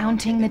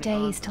counting the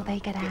days till they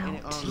get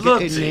out?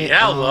 Bloody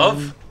hell,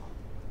 love.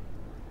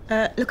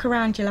 Look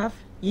around you, love.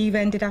 You've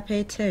ended up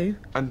here too.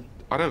 And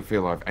I don't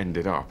feel I've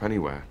ended up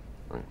anywhere.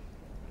 Right.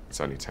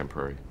 It's only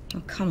temporary.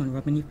 Oh, come on,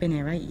 Robin. You've been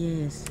here 8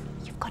 years.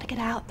 You've got to get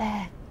out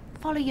there.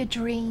 Follow your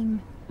dream.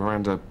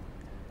 Miranda,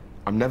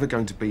 I'm never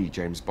going to be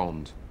James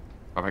Bond.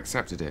 I've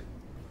accepted it.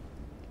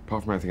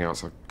 Apart from anything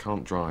else, I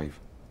can't drive.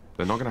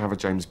 They're not going to have a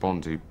James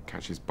Bond who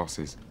catches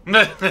buses.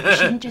 You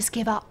shouldn't just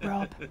give up,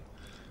 Rob.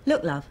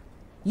 Look, love.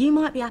 You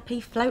might be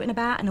happy floating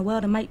about in a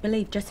world of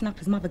make-believe dressing up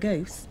as Mother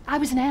Goose. I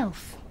was an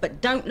elf.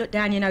 But don't look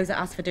down your nose at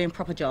us for doing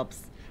proper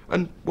jobs.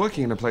 And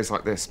working in a place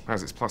like this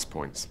has its plus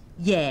points.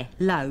 Yeah,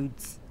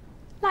 loads.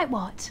 Like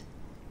what?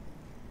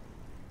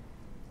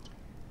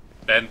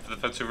 Ben for the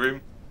photo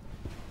room.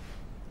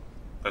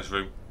 Photo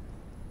room.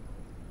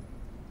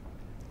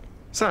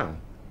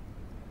 Sam?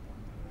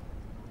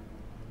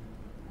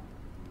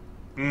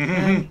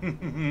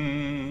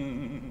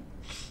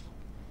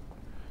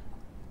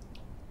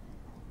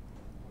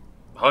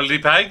 Holiday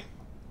pay?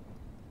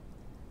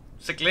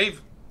 Sick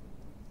leave?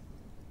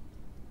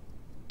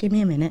 Give me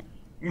a minute.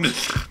 Who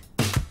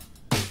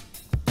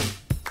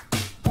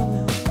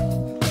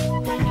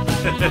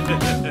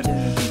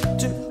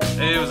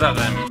was that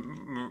then?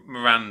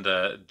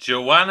 Miranda.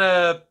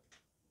 Joanna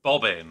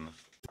Bobbin.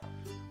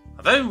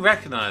 I don't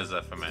recognise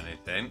her from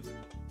anything.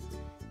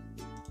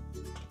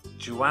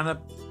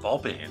 Joanna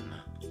Bobbin.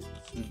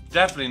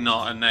 Definitely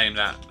not a name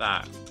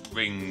that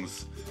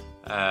rings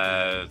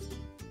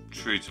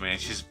true to me.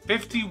 She's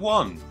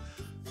 51.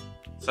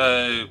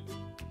 So,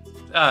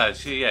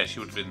 she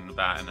would have been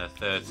about in her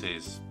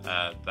 30s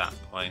at that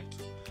point.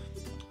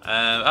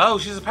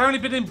 She's apparently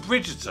been in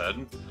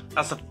Bridgerton.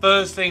 That's the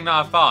first thing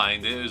that I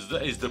find is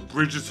the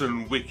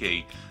Bridgerton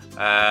wiki.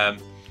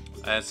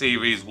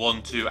 Series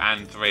 1, 2,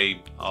 and 3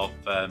 of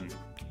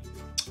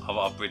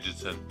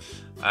Bridgerton.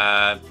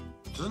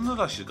 Doesn't look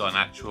like she's got an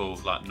actual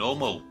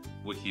normal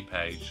wiki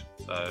page,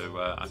 so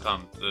I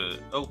can't.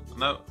 Oh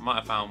no, I might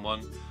have found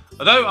one.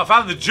 Oh no, I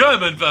found the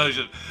German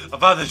version. I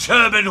found the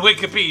German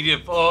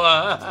Wikipedia for.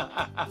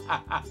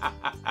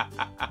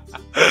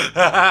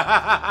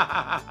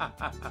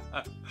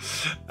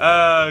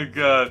 Oh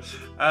god.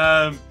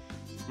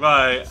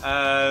 Right.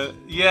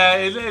 Yeah,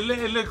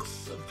 it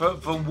looks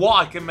from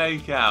what I can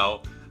make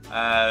out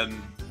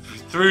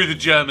through the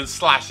German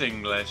 /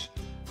 English.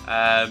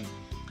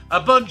 A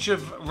bunch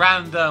of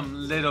random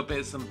little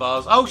bits and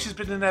bars. Oh, she's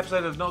been in an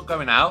episode of Not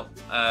Going Out.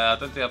 I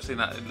don't think I've seen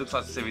that. It looks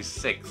like series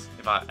 6,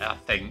 I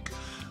think.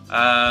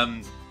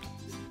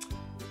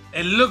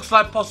 It looks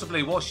like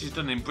possibly what she's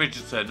done in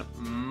Bridgerton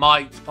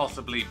might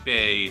possibly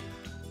be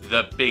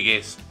the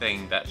biggest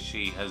thing that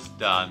she has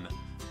done.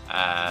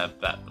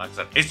 But like I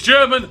said, it's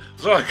German,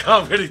 so I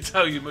can't really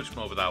tell you much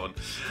more about that one.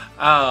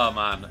 Oh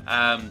man,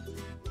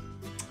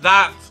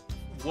 that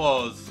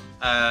was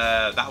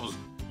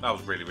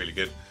really, really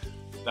good.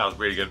 That was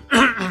really good.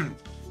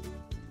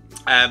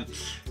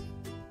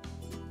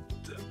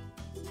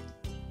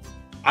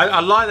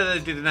 I like that they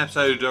did an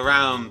episode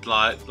around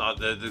like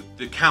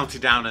the counting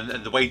down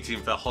and the waiting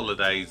for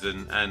holidays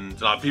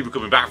and like people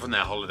coming back from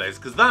their holidays,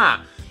 because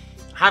that,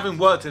 having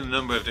worked in a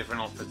number of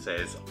different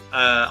offices,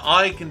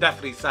 I can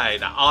definitely say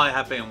that I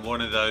have been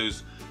one of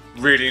those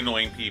really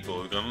annoying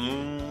people who go,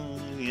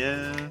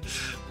 yeah,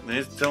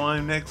 this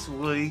time next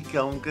week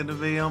I'm gonna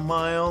be on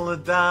my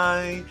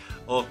holiday,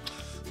 or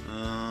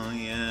oh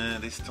yeah,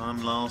 this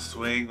time last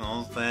week I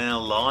was there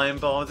lying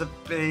by the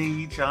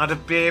beach, I had a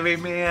beer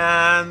in my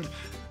hand,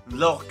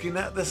 looking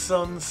at the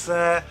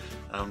sunset,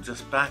 and I'm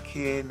just back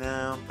here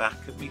now, back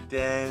at my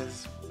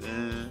desk.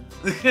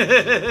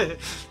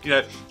 You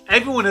know,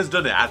 everyone has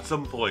done it at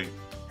some point.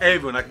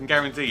 Everyone, I can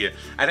guarantee you.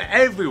 And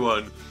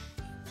everyone,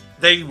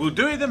 they will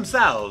do it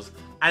themselves,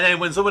 and then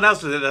when someone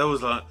else does it, they're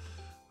always like,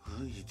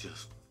 oh, you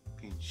just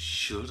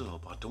shut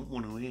up. I don't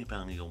want to hear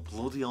about your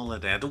bloody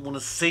holiday. I don't want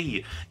to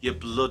see your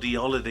bloody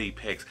holiday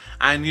pics.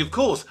 And of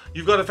course,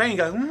 you've got a thing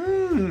go,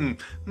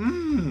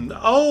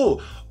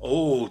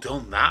 oh,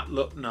 don't that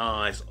look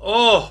nice?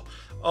 Oh,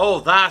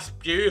 that's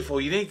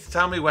beautiful. You need to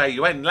tell me where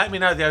you went and let me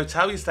know the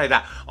hotel you stayed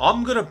at.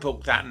 I'm going to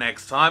book that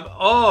next time.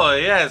 Oh,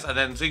 yes. And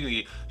then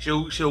suddenly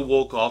she'll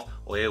walk off,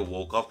 or he'll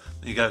walk off,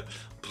 and you go,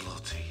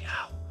 bloody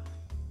hell.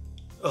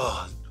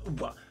 Oh,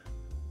 what?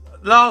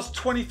 Last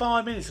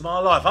 25 minutes of my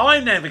life,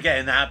 I'm never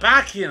getting that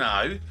back, you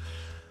know.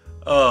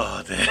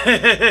 Oh,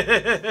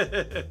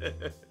 dear.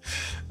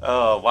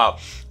 Oh, wow.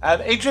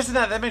 Interesting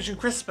that they mentioned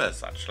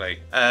Christmas,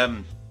 actually.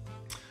 I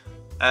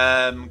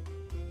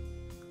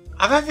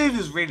don't think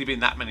there's really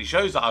been that many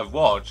shows that I've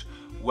watched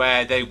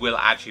where they will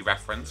actually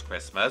reference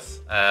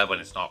Christmas when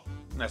it's not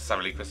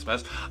necessarily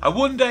Christmas. I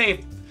wonder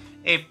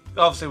if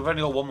obviously we've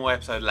only got one more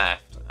episode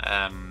left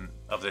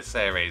of this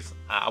series.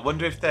 I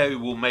wonder if they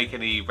will make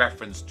any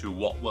reference to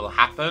what will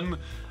happen,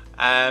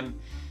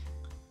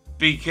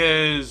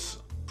 because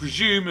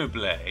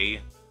presumably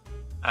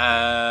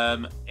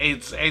I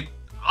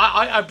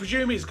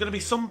presume it's going to be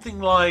something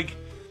like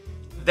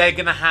they're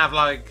going to have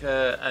like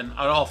an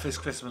office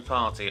Christmas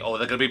party, or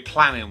they're going to be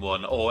planning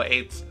one, or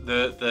it's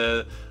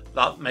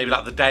maybe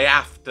like the day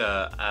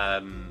after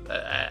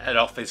an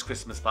office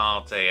Christmas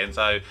party, and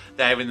so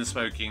they're in the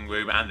smoking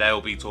room and they'll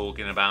be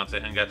talking about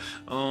it and go,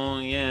 oh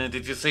yeah,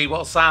 did you see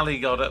what Sally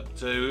got up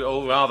to,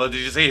 or rather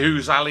did you see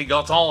who Sally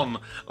got on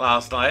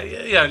last night,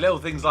 you know, little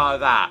things like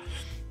that.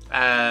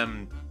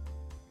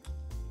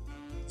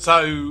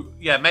 So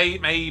yeah,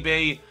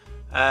 maybe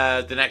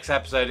the next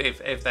episode,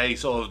 if they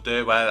sort of do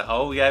it where,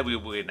 oh yeah,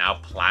 we're now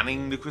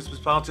planning the Christmas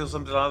party or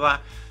something like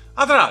that.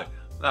 I don't know.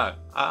 No.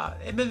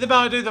 They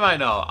might do, they might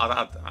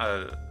not.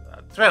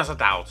 To be honest, I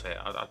doubt it.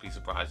 I'd be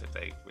surprised if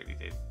they really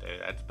did do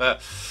that.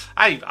 But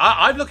hey,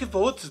 I'm looking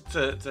forward to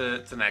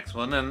the next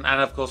one, and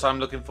of course I'm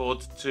looking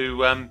forward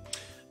to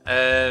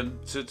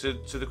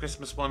the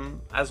Christmas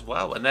one as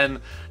well. And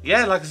then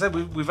yeah, like I said,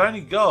 we've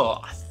only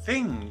got I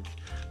think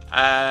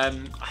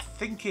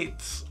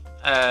it's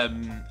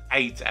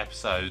 8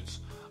 episodes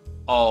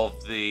of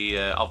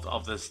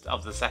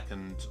the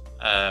second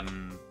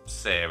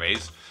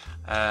series.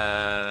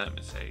 Let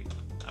me see.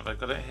 Have I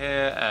got it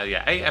here?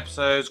 Yeah, 8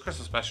 episodes,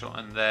 Christmas special,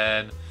 and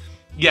then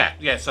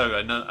so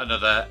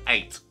another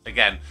 8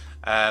 again.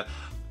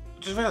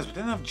 Just realised we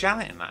didn't have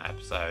Janet in that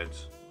episode.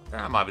 I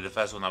think that might be the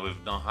first one that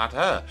we've not had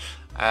her.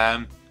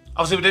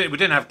 Obviously, we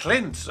didn't have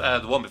Clint,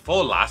 the one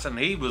before last, and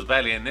he was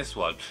barely in this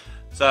one.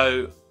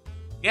 So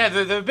yeah,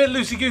 they're a bit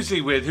loosey goosey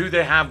with who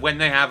they have, when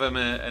they have them,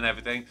 and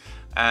everything.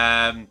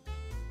 So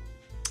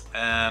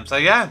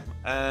yeah.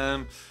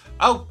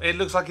 Oh, it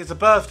looks like it's a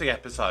birthday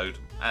episode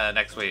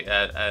next week.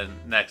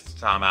 Next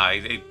time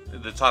out,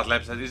 the title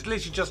episode is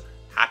literally just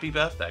 "Happy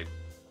Birthday."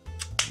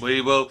 We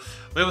will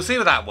see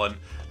with that one.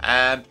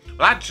 Well,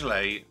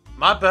 actually,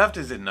 my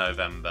birthday's in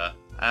November.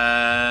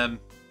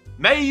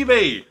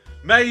 Maybe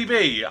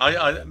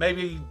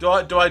do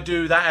I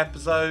do that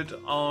episode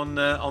on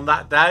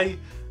that day?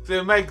 So it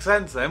would make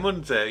sense then,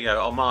 wouldn't it? You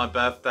know, on my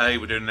birthday,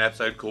 we're doing an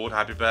episode called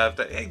 "Happy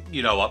Birthday."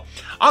 You know what?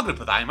 I'm gonna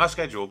put that in my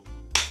schedule.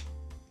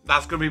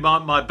 That's going to be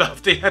my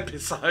birthday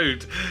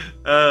episode.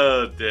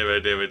 Oh dear, oh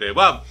dear, oh dear.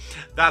 Well,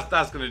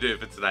 that's going to do it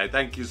for today.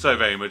 Thank you so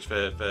very much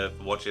for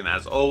watching.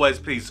 As always,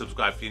 please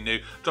subscribe if you're new.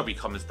 Drop your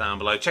comments down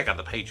below. Check out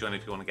the Patreon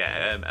if you want to get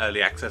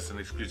early access and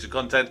exclusive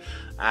content.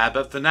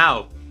 But for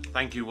now,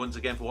 thank you once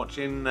again for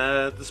watching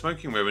The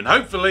Smoking Room. And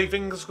hopefully,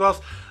 fingers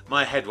crossed,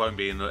 my head won't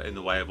be in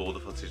the way of all the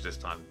footage this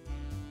time.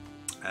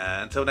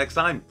 Until next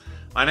time,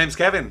 my name's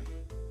Kevin.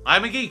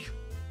 I'm a geek.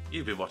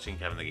 You've been watching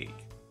Kevin the Geek.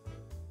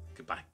 Goodbye.